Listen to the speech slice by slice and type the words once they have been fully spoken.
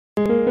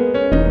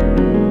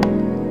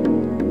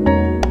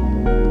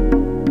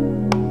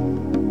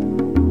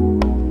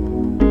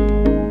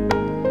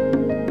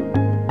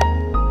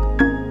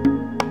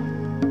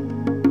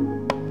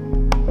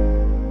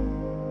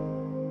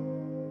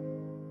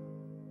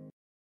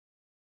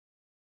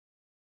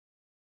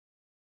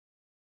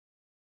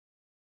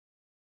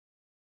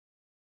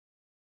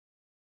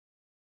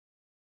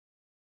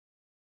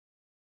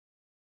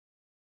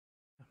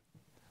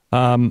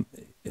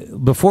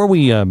Before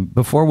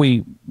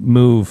we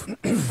move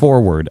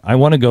forward, I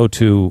want to go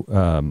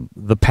to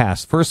the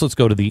past. First, let's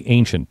go to the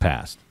ancient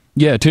past.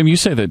 Yeah, Tim, you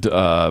say that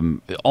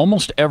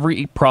almost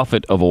every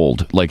prophet of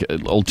old, like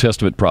Old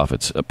Testament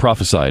prophets,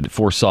 prophesied,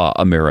 foresaw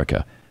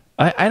America.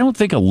 I don't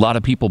think a lot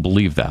of people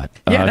believe that.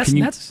 Yeah,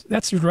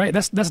 that's right.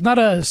 That's not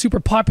a super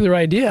popular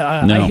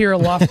idea. No. I hear a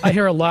lot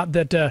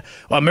that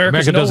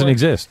America doesn't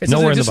exist. It doesn't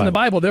Nowhere exist in the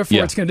Bible.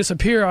 Therefore, it's going to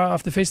disappear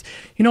off the face.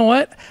 You know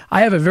what?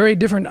 I have a very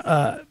different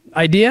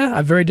idea,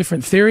 a very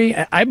different theory.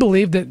 I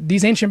believe that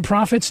these ancient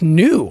prophets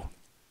knew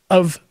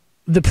of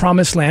the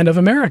promised land of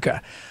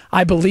America.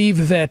 I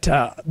believe that,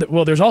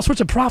 there's all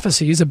sorts of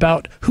prophecies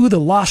about who the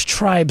lost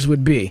tribes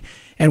would be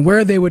and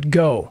where they would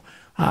go.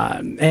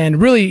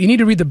 And really, you need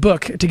to read the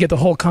book to get the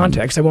whole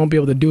context. I won't be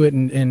able to do it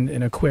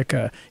in a quick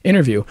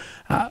interview.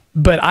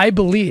 But I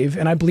believe,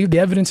 and I believe the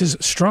evidence is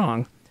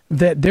strong,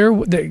 that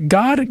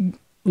God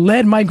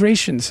led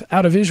migrations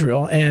out of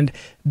Israel, and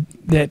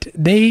that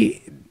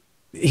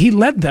He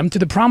led them to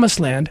the promised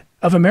land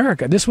of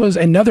America. This was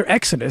another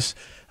exodus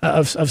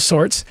of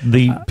sorts.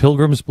 The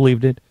Pilgrims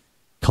believed it.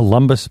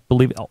 Columbus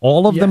believed it.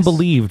 All of them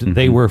believed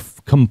they were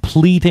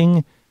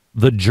completing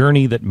the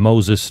journey that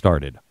Moses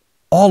started.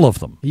 All of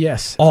them.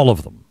 Yes. All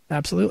of them.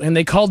 Absolutely. And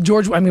they called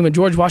when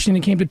George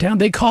Washington came to town,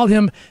 they called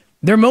him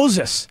their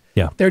Moses.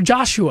 Yeah. Their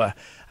Joshua.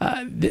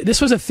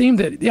 This was a theme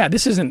that,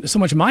 this isn't so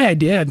much my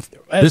idea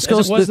as it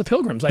was the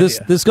Pilgrims' idea.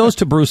 This goes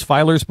to Bruce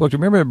Feiler's book.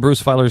 Remember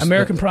Bruce Feiler's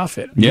American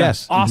Prophet?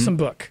 Yes. Awesome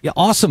book. Yeah,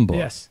 awesome book.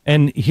 Yes.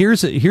 And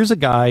here's a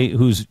guy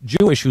who's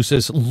Jewish who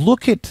says,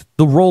 look at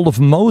the role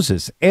of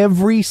Moses.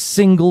 Every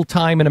single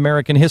time in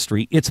American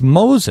history, it's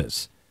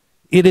Moses.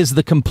 It is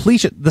the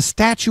completion. The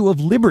Statue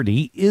of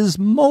Liberty is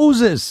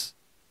Moses.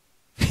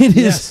 It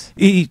is.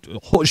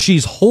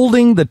 She's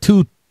holding the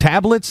two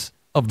tablets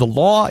of the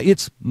law.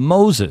 It's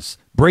Moses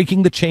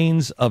breaking the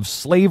chains of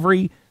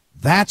slavery.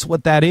 That's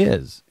what that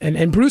is.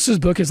 And Bruce's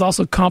book is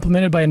also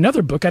complemented by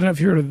another book. I don't know if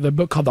you heard of the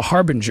book called The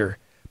Harbinger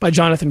by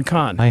Jonathan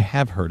Cahn. I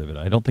have heard of it.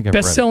 I don't think I've read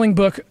it. Best-selling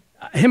book.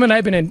 Him and I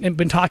have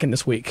been talking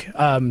this week.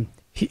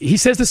 He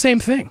says the same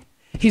thing.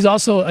 He's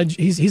also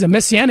he's a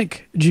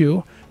Messianic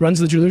Jew, runs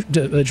the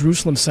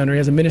Jerusalem Center. He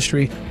has a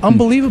ministry.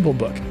 Unbelievable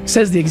book.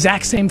 Says the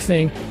exact same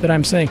thing that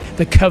I'm saying.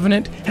 The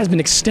covenant has been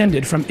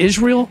extended from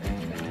Israel,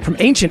 from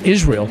ancient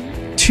Israel,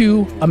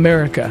 to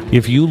America.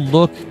 If you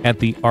look at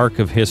the arc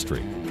of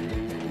history,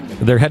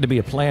 there had to be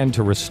a plan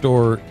to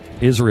restore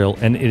Israel,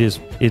 and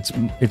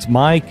it's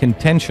my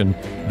contention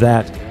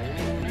that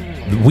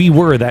we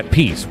were that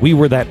piece. We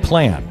were that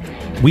plan.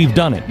 We've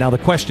done it. Now the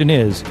question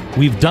is,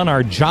 we've done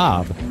our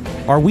job.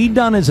 Are we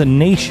done as a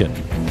nation?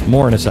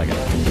 More in a second.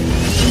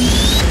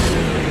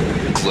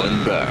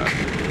 Glenn Beck.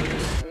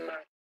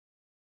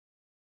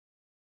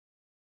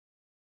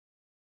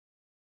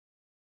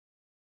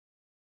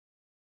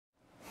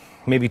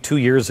 Maybe 2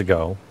 years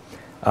ago,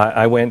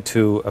 I went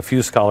to a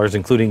few scholars,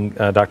 including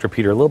Dr.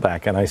 Peter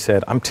Lilback, and I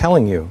said, I'm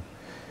telling you,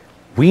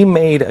 we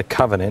made a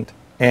covenant,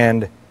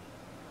 and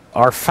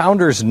our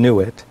founders knew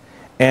it,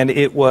 and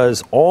it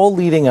was all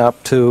leading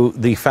up to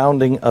the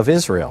founding of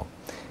Israel.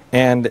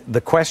 And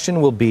the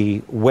question will be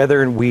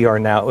whether we are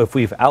now, if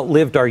we've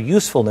outlived our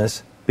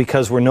usefulness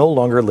because we're no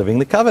longer living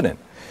the covenant.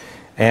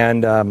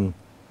 And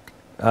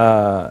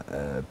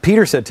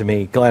Peter said to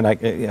me, Glenn,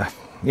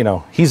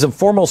 he's a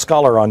formal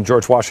scholar on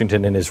George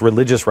Washington and his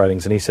religious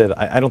writings, and he said,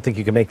 I don't think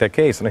you can make that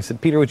case. And I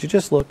said, Peter, would you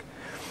just look?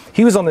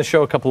 He was on the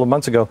show a couple of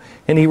months ago,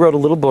 and he wrote a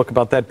little book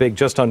about that big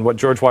just on what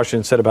George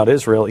Washington said about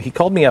Israel. He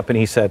called me up and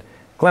he said,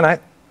 Glenn,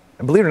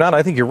 believe it or not,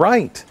 I think you're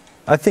right.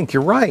 I think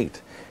you're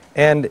right.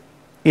 And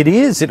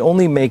it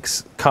only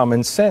makes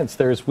common sense.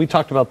 We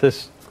talked about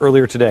this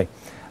earlier today.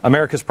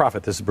 America's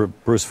Prophet. This is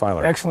Bruce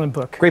Feiler. Excellent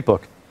book. Great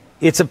book.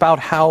 It's about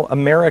how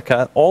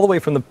America, all the way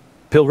from the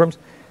Pilgrims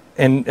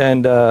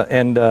and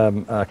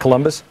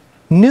Columbus,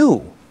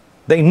 knew.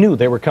 They knew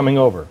they were coming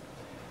over.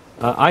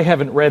 I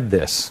haven't read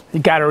this.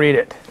 You got to read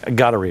it. I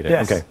got to read it.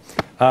 Yes. Okay.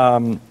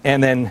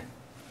 And then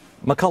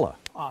McCullough.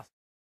 Awesome.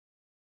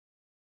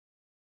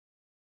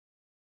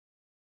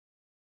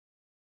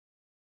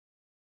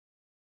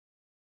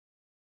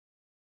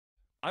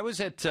 I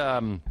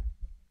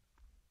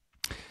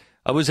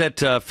was at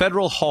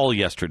Federal Hall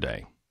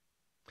yesterday.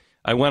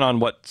 I went on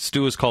what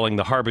Stu is calling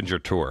the Harbinger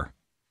tour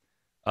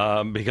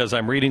because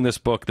I'm reading this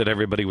book that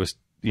everybody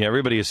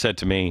has said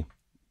to me,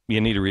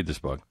 you need to read this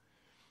book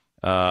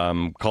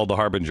called The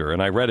Harbinger,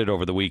 and I read it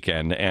over the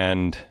weekend,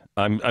 and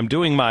I'm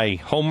doing my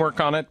homework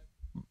on it.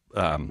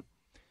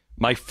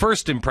 My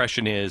first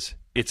impression is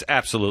it's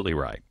absolutely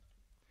right,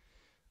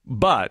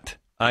 but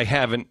I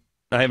haven't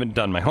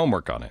done my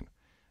homework on it.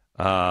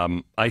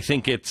 I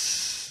think it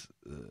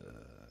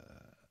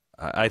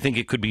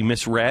could be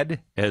misread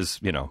as,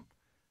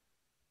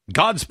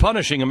 God's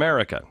punishing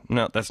America.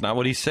 No, that's not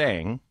what he's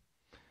saying.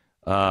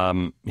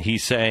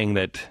 He's saying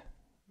that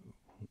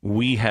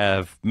we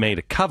have made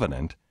a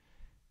covenant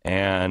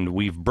and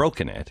we've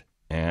broken it,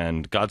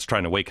 and God's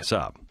trying to wake us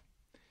up.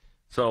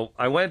 So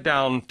I went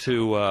down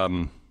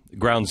to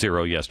Ground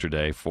Zero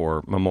yesterday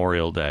for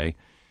Memorial Day,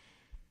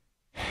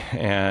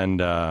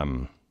 And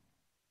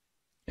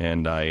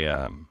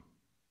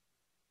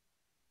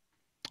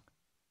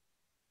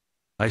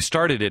I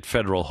started at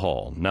Federal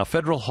Hall. Now,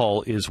 Federal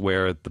Hall is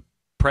where the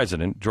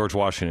president, George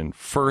Washington,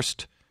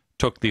 first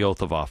took the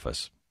oath of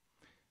office.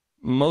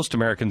 Most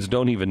Americans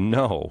don't even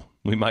know.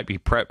 We might be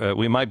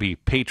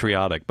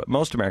patriotic, but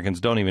most Americans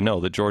don't even know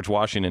that George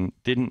Washington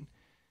didn't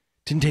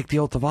take the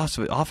oath of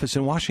office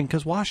in Washington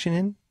because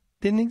Washington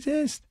didn't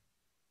exist.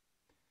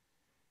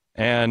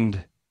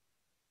 And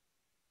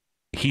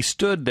he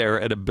stood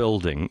there at a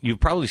building. You've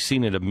probably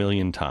seen it a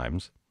million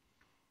times.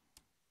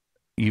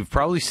 You've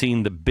probably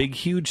seen the big,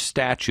 huge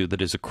statue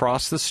that is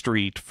across the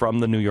street from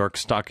the New York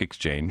Stock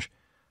Exchange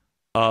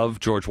of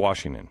George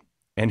Washington.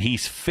 And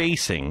he's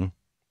facing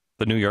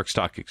the New York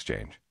Stock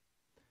Exchange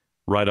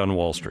right on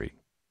Wall Street.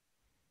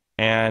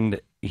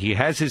 And he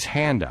has his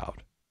hand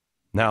out.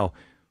 Now,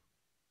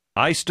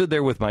 I stood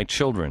there with my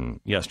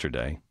children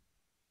yesterday,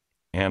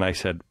 and I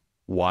said,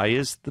 why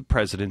is the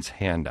president's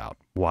hand out?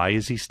 Why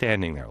is he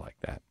standing there like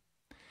that?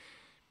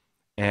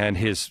 And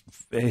his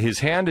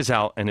hand is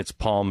out, and it's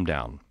palm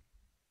down.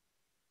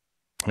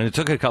 And it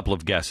took a couple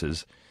of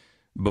guesses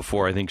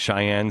before I think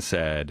Cheyenne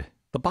said,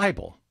 the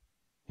Bible.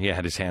 He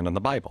had his hand on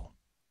the Bible.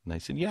 And I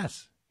said,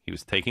 yes. He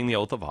was taking the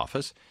oath of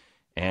office,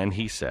 and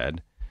he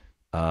said,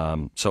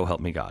 so help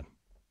me God.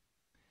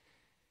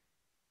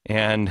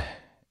 And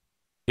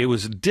it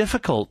was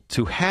difficult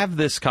to have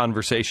this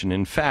conversation.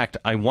 In fact,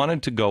 I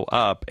wanted to go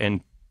up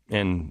and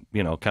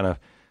kind of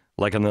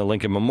like on the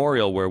Lincoln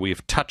Memorial where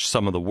we've touched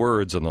some of the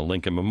words on the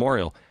Lincoln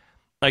Memorial.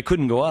 I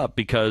couldn't go up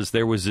because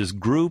there was this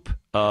group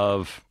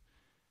of,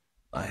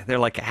 they're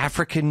like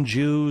African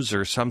Jews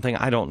or something.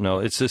 I don't know.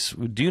 It's this.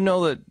 Do you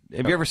know that?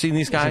 Have you ever seen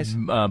these guys?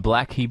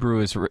 Black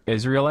Hebrew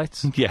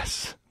Israelites?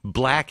 Yes.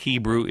 Black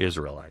Hebrew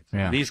Israelites.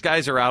 Yeah. These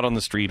guys are out on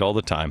the street all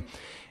the time.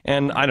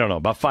 And I don't know,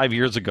 about 5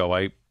 years ago,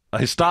 I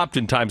stopped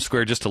in Times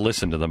Square just to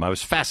listen to them. I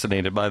was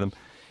fascinated by them.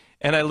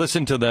 And I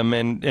listened to them,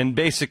 and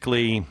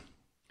basically,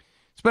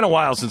 it's been a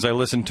while since I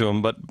listened to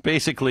them, but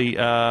basically,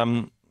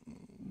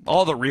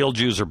 all the real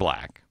Jews are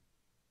black.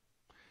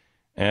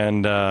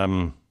 And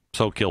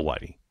so kill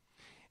Whitey.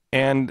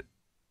 And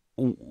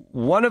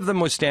one of them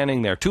was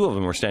standing there, two of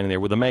them were standing there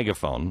with a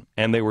megaphone,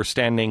 and they were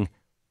standing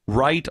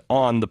right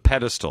on the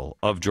pedestal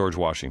of George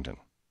Washington.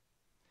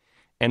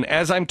 And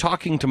as I'm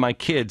talking to my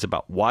kids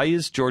about why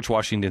is George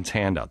Washington's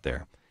hand out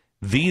there,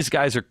 these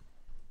guys are,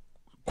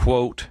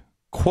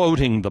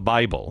 quoting the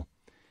Bible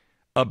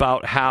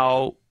about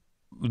how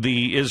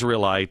the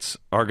Israelites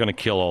are going to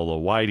kill all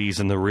the whiteys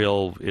and the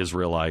real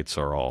Israelites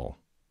are all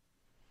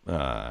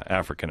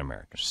African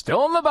Americans.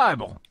 Still in the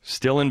Bible.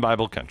 Still in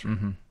Bible country.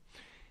 Mm-hmm.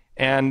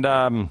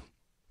 And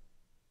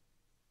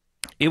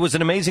it was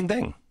an amazing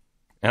thing.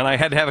 And I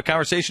had to have a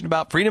conversation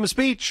about freedom of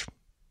speech.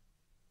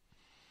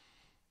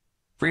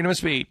 Freedom of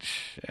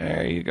speech.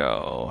 There you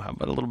go. How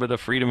about a little bit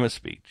of freedom of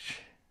speech?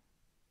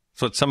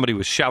 That's what somebody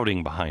was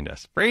shouting behind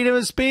us. Freedom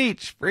of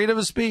speech. Freedom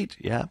of speech.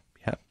 Yeah.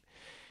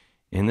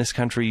 In this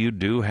country, you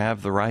do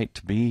have the right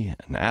to be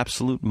an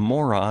absolute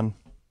moron.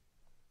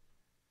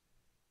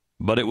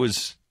 But it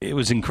was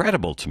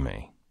incredible to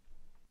me.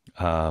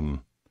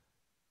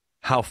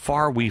 How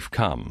far we've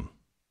come.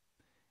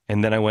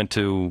 And then I went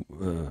to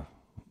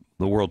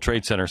the World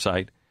Trade Center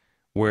site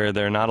where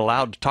they're not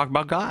allowed to talk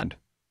about God.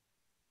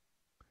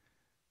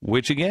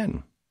 Which,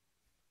 again,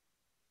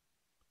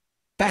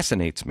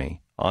 fascinates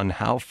me on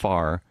how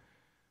far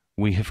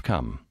we have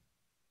come.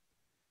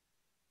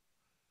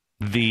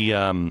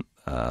 The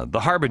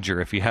Harbinger,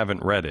 if you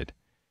haven't read it,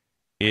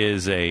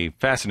 is a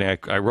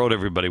fascinating... I wrote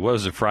everybody, what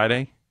was it,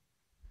 Friday?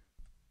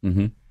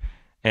 Mm-hmm.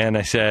 And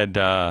I said...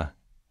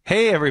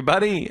 hey,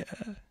 everybody,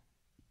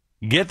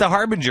 get the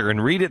Harbinger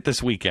and read it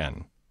this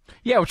weekend.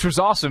 Yeah, which was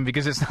awesome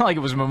because it's not like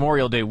it was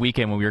Memorial Day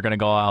weekend when we were going to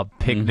go out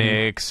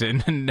picnics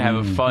and have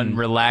a fun,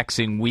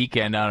 relaxing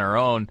weekend on our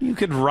own. You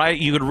could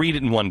read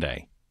it in one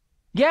day.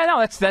 Yeah,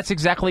 no, that's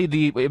exactly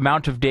the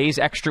amount of days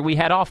extra we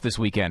had off this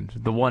weekend,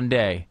 the one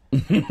day.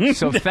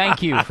 So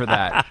thank you for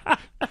that.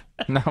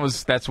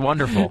 That's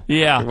wonderful.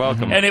 Yeah, you're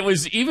welcome. And it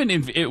was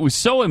it was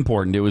so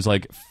important. It was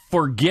like,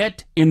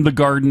 forget In the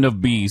Garden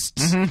of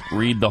Beasts,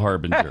 read the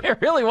Harbinger.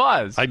 It really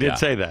was. I did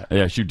say that.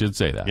 Yes, you did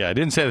say that. Yeah, I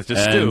didn't say that to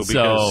Stu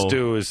because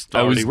Stu is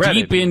already read it. I was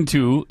deep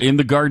into In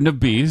the Garden of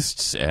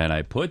Beasts, and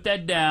I put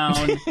that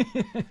down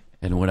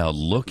and went out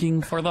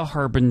looking for the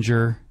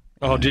Harbinger.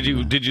 Oh, did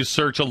you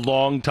search a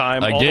long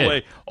time? I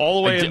did.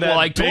 All the way in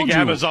that big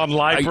Amazon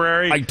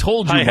library? I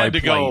told you I had my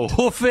to go plight.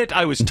 hoof it.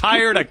 I was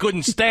tired. I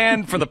couldn't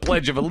stand for the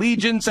Pledge of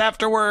Allegiance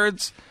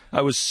afterwards.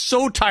 I was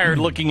so tired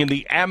looking in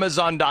the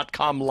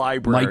Amazon.com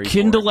library. My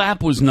Kindle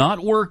app was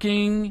not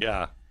working.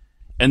 Yeah.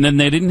 And then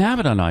they didn't have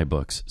it on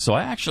iBooks. So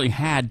I actually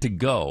had to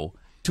go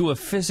to a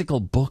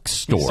physical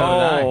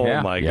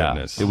bookstore. My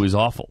goodness. It was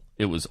awful.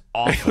 It was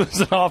awful. It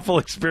was an awful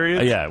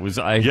experience. Yeah, it was.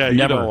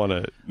 You don't want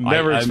to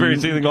never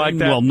experience anything like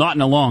that. Well, not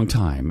in a long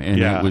time, and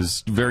it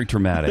was very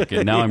traumatic.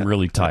 And now I'm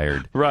really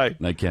tired. Right,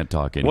 and I can't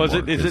talk anymore. Was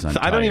it? Is it?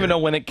 I don't even know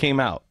when it came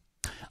out.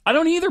 I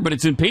don't either, but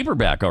it's in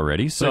paperback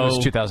already. So it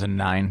was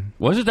 2009.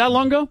 Was it that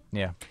long ago?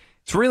 Yeah.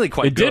 It's really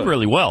quite It good. did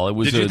really well. It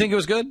was. Did you think it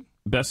was good?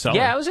 Bestseller?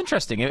 Yeah, it was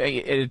interesting.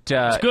 It's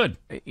good.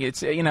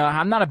 It's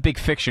I'm not a big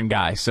fiction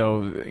guy,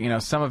 so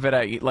some of it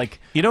I like.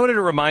 You know what it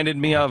reminded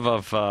me of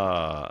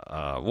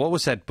what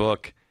was that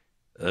book,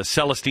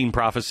 Celestine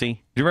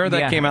Prophecy? Do you remember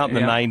that came out in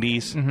the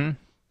 90s? Mm-hmm.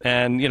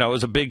 And it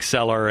was a big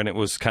seller, and it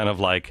was kind of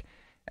like,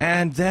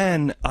 and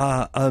then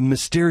a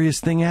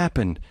mysterious thing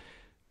happened.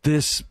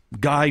 This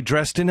guy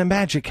dressed in a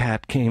magic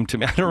hat came to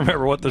me. I don't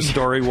remember what the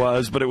story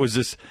was, but it was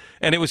this,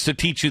 and it was to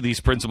teach you these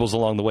principles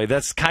along the way.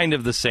 That's kind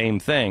of the same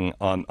thing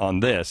on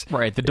this.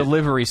 Right. The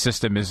delivery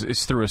system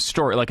is through a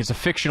story. Like, it's a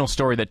fictional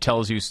story that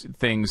tells you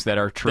things that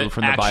are true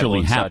from the Bible. Actually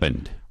and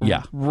happened. Such.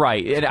 Yeah.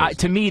 Right.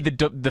 To me,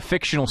 the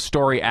fictional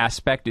story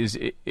aspect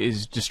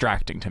is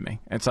distracting to me.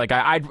 It's like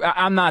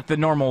I'm not the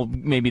normal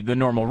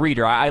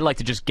reader. I like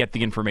to just get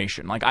the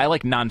information. Like, I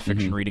like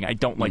nonfiction reading. I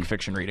don't like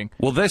fiction reading.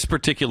 Well, this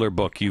particular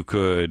book, you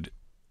could,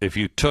 if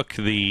you took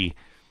the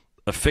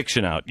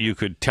fiction out, you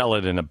could tell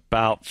it in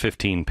about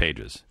 15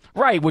 pages.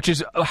 Right, which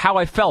is how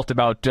I felt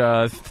about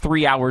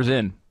 3 hours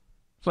in.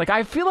 It's like,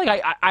 I feel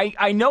like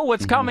I know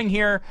what's coming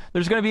here.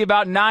 There's going to be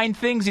about 9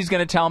 things he's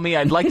going to tell me.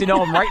 I'd like to know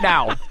them right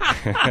now.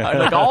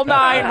 Like, all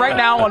 9 right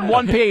now on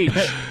one page.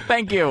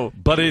 Thank you.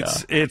 But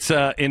it's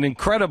an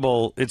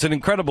incredible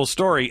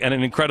story and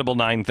an incredible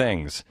 9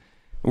 things.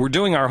 We're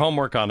doing our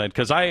homework on it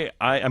because I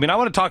mean, I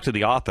want to talk to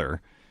the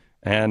author,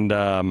 and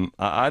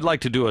I'd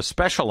like to do a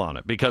special on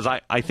it because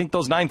I think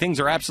those 9 things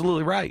are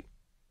absolutely right.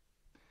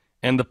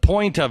 And the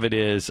point of it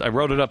is, I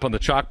wrote it up on the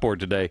chalkboard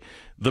today,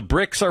 the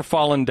bricks are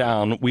fallen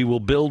down, we will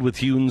build with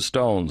hewn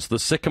stones. The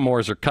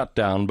sycamores are cut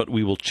down, but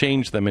we will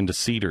change them into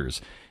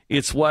cedars.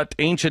 It's what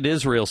ancient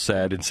Israel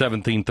said in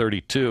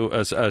 732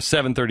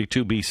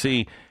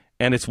 BC,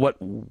 and it's what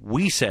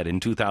we said in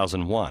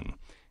 2001. And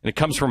it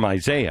comes from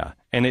Isaiah.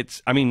 And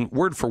it's, I mean,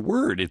 word for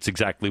word, it's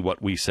exactly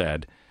what we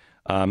said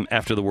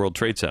after the World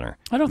Trade Center.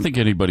 I don't think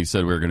anybody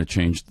said we were going to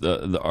change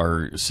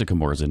our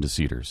sycamores into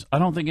cedars. I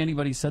don't think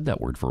anybody said that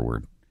word for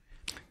word.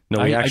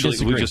 No,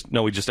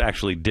 we just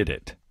actually did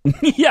it.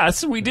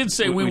 Yes, we did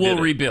say we will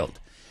rebuild.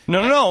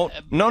 No.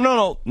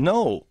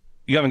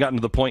 You haven't gotten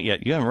to the point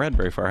yet. You haven't read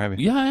very far, have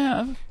you? Yeah, I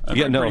have. I've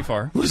read pretty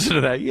far. Listen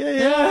to that.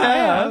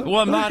 Yeah.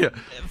 Well, I'm not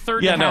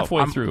third and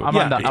halfway through.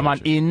 I'm on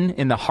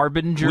in the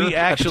Harbinger. We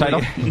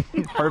actually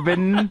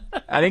Harbin.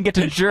 I didn't get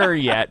to jur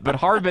yet, but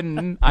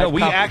Harbin. No,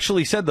 we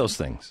actually said those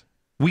things.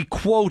 We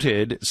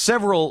quoted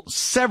several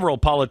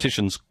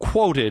politicians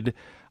quoted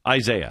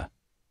Isaiah,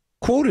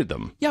 quoted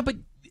them. Yeah, but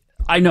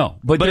I know,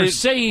 but they're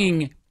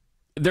saying.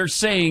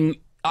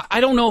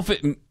 I don't know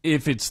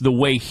if it's the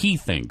way he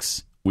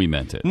thinks we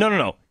meant it.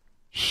 No.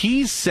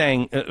 He's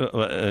saying, I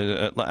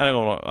don't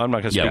know. I'm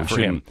not going to speak for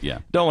him. Yeah.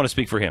 Don't want to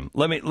speak for him.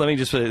 Let me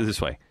just put it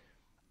this way.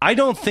 I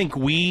don't think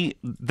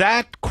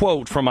that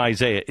quote from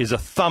Isaiah is a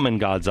thumb in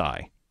God's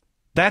eye.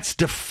 That's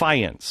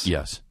defiance.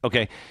 Yes.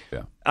 Okay.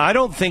 Yeah. I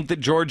don't think that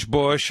George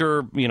Bush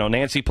or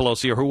Nancy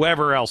Pelosi or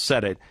whoever else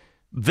said it.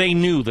 They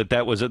knew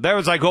that was it. That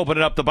was like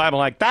opening up the Bible,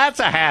 like, that's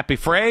a happy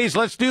phrase.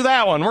 Let's do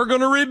that one. We're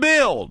going to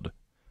rebuild.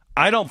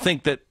 I don't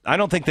think that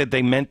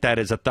they meant that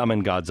as a thumb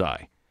in God's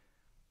eye.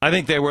 I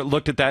think they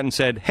looked at that and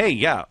said, hey,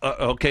 yeah,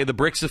 okay, the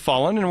bricks have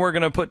fallen, and we're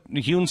going to put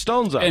hewn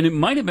stones up. And it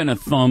might have been a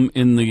thumb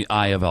in the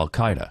eye of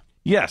Al-Qaeda.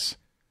 Yes,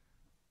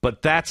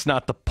 but that's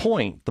not the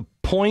point. The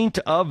point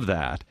of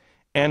that,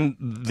 and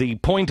the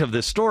point of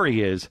this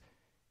story is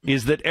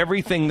that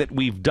everything that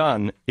we've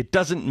done, it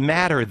doesn't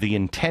matter the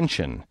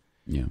intention.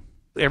 Yeah.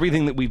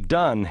 Everything that we've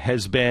done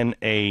has been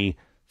a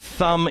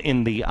thumb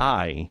in the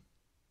eye.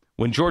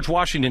 When George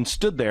Washington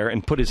stood there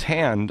and put his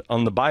hand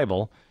on the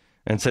Bible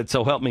and said,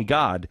 so help me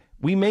God,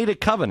 we made a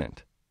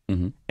covenant.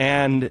 Mm-hmm.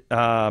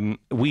 And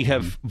we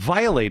have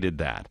violated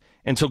that.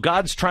 And so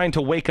God's trying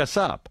to wake us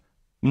up,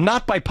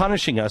 not by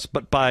punishing us,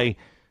 but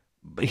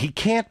he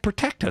can't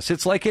protect us.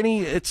 It's like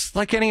any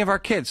of our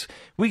kids.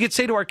 We could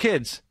say to our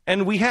kids,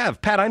 and we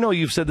have, Pat, I know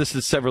you've said this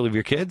to several of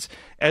your kids,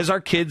 as our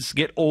kids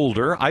get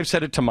older, I've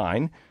said it to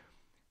mine,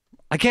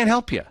 I can't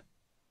help you.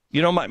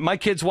 My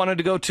kids wanted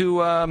to go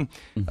to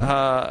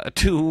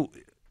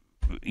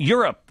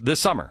Europe this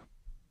summer.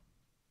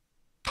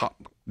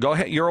 Go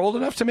ahead. You're old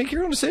enough to make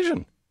your own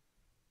decision.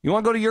 You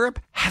want to go to Europe?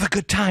 Have a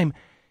good time.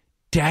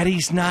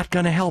 Daddy's not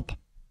going to help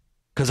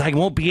because I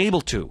won't be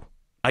able to.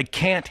 I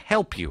can't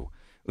help you.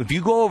 If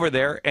you go over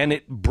there and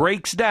it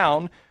breaks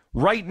down,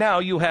 right now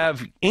you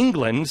have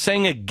England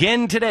saying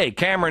again today,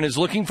 Cameron is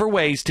looking for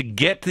ways to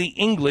get the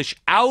English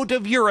out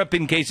of Europe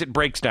in case it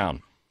breaks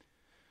down.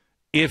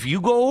 If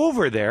you go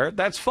over there,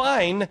 that's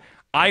fine.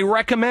 I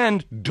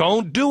recommend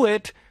don't do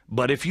it.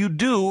 But if you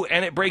do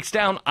and it breaks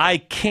down, I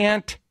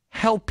can't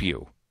help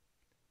you.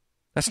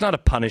 That's not a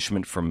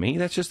punishment from me.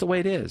 That's just the way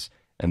it is.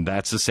 And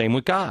that's the same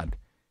with God.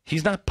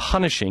 He's not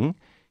punishing.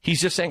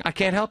 He's just saying, I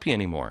can't help you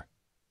anymore.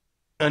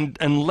 And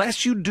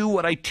unless you do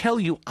what I tell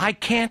you, I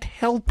can't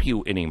help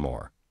you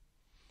anymore.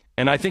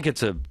 And I think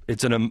it's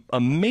an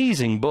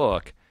amazing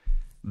book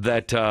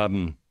that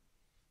I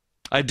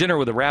had dinner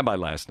with a rabbi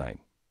last night.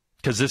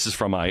 Because this is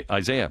from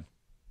Isaiah.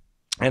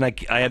 And I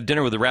had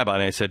dinner with the rabbi,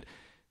 and I said,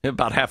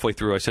 About halfway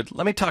through, I said,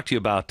 let me talk to you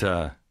about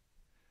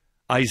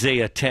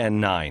Isaiah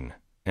 10:9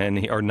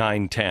 or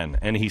 9:10.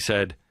 And he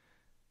said,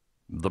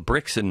 the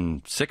bricks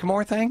and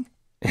sycamore thing?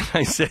 And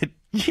I said,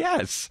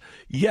 yes.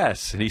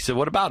 And he said,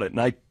 what about it? And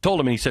I told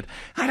him, and he said,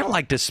 I don't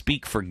like to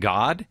speak for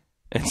God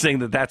and saying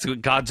that that's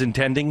what God's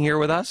intending here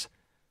with us.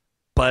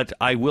 But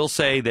I will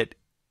say that,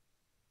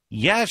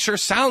 yeah, it sure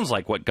sounds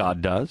like what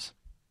God does.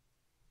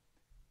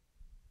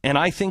 And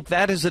I think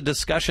that is a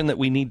discussion that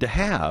we need to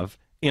have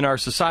in our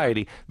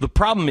society. The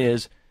problem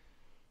is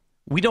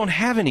we don't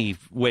have any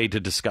way to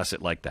discuss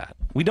it like that.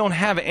 We don't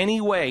have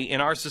any way in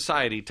our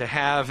society to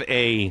have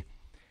a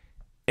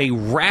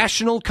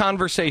rational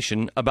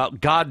conversation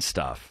about God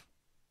stuff.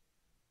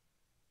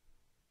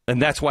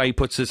 And that's why he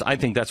puts this, I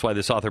think that's why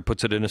this author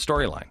puts it in a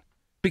storyline.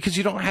 Because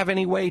you don't have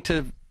any way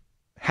to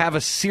have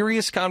a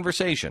serious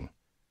conversation.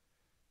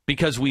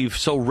 Because we've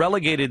so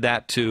relegated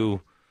that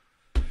to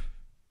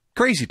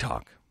crazy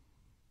talk.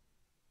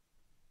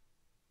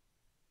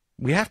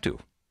 We have to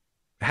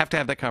have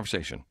that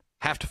conversation.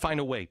 Have to find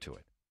a way to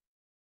it.